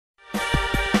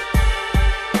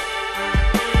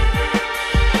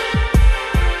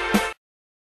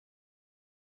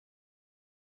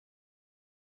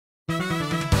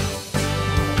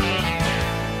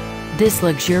This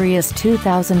luxurious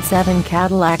 2007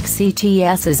 Cadillac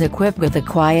CTS is equipped with a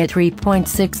quiet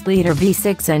 3.6-liter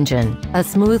V6 engine, a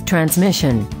smooth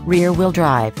transmission, rear-wheel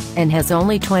drive, and has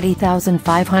only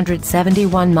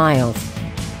 20,571 miles.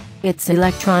 Its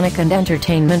electronic and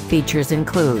entertainment features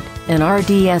include an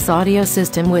RDS audio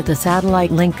system with a satellite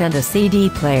link and a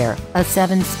CD player, a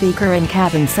 7-speaker and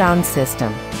cabin sound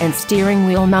system, and steering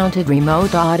wheel-mounted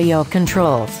remote audio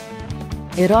controls.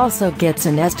 It also gets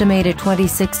an estimated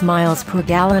 26 miles per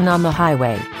gallon on the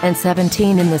highway, and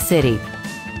 17 in the city.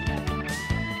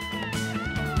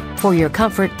 For your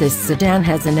comfort, this sedan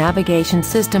has a navigation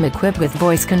system equipped with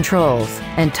voice controls,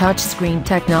 and touchscreen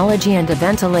technology, and a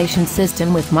ventilation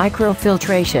system with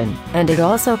microfiltration, and it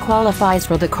also qualifies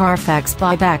for the Carfax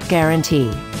buyback guarantee.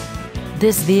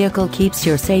 This vehicle keeps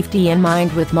your safety in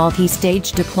mind with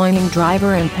multi-stage deploying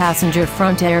driver and passenger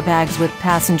front airbags with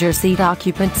passenger seat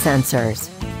occupant sensors.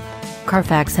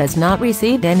 Carfax has not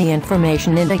received any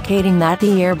information indicating that the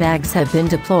airbags have been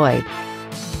deployed.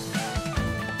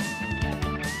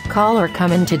 Call or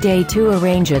come in today to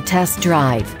arrange a test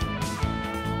drive.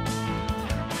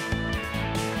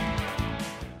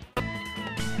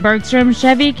 Bergstrom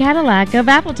Chevy Cadillac of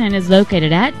Appleton is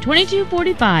located at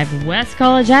 2245 West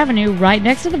College Avenue, right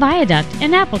next to the viaduct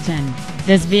in Appleton.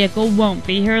 This vehicle won't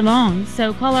be here long,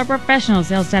 so call our professional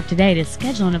sales staff today to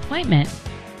schedule an appointment.